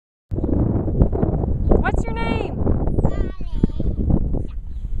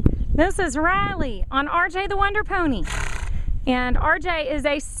This is Riley on RJ the Wonder Pony. And RJ is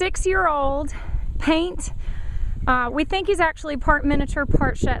a 6-year-old paint. We think he's actually part miniature,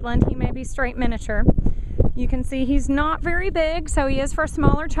 part Shetland. He may be straight miniature. You can see he's not very big, so he is for a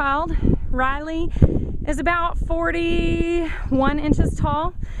smaller child. Riley is about 41 inches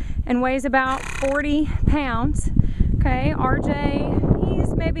tall and weighs about 40 pounds. Okay, RJ,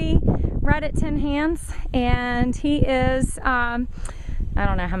 he's maybe right at 10 hands, and he is, I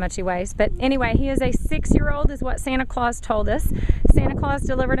don't know how much he weighs, but anyway, he is a 6-year-old is what Santa Claus told us. Santa Claus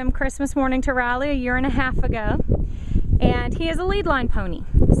delivered him Christmas morning to Riley a year and a half ago, and he is a lead line pony.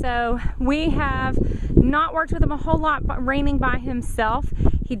 So we have not worked with him a whole lot, but reining by himself.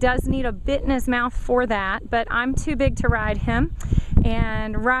 He does need a bit in his mouth for that, but I'm too big to ride him.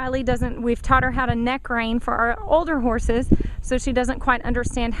 And Riley doesn't, we've taught her how to neck rein for our older horses, so she doesn't quite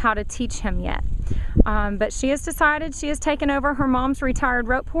understand how to teach him yet. But she has decided, she has taken over her mom's retired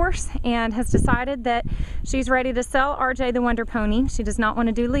rope horse and has decided that she's ready to sell RJ the Wonder Pony. She does not want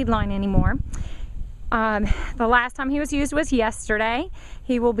to do lead line anymore. The last time he was used was yesterday.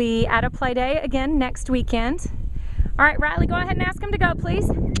 He will be at a play day again next weekend. All right, Riley, go ahead and ask him to go, please.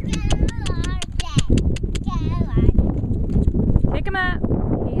 Pick him up.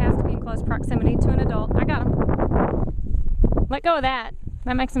 He has to be in close proximity to an adult. I got him. Let go of that.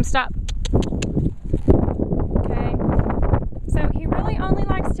 That makes him stop. Okay. So he really only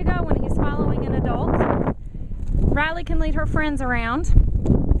likes to go when he's following an adult. Riley can lead her friends around.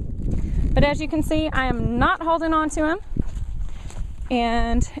 But as you can see, I am not holding on to him.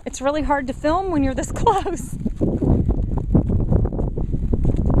 And it's really hard to film when you're this close.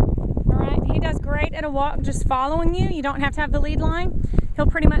 He does great at a walk just following you. You don't have to have the lead line. He'll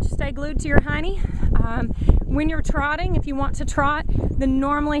pretty much stay glued to your hiney. When you're trotting, if you want to trot, then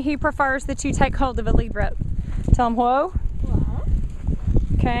normally he prefers that you take hold of a lead rope. Tell him whoa. Whoa.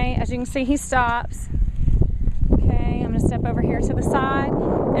 Okay, as you can see, he stops. Okay, I'm gonna step over here to the side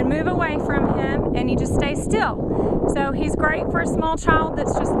and move away from him, and you just stay still. So he's great for a small child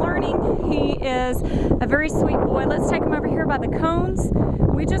that's just learning. He is a very sweet boy. Let's take him over here by the cones.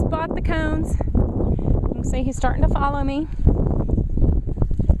 We just bought the cones. You can see he's starting to follow me.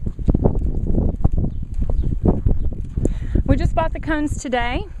 We just bought the cones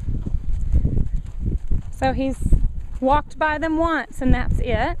today. So he's walked by them once and that's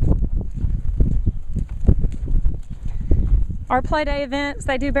it. Our play day events,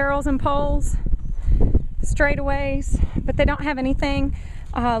 they do barrels and poles, straightaways, but they don't have anything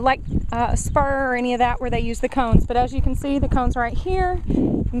like a spur or any of that where they use the cones. But as you can see, the cones right here.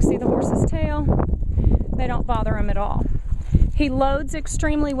 You can see the horse's tail. They don't bother him at all. He loads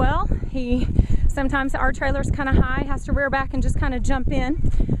extremely well. Sometimes our trailer's kind of high, has to rear back and just kind of jump in.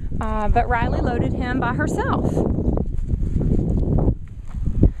 But Riley loaded him by herself.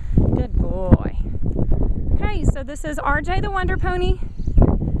 Good boy. Okay, so this is RJ the Wonder Pony,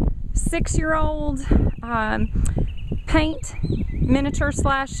 6-year-old paint miniature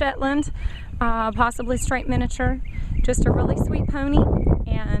 / Shetland, possibly straight miniature. Just a really sweet pony.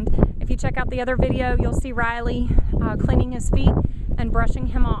 And if you check out the other video, you'll see Riley cleaning his feet and brushing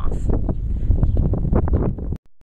him off.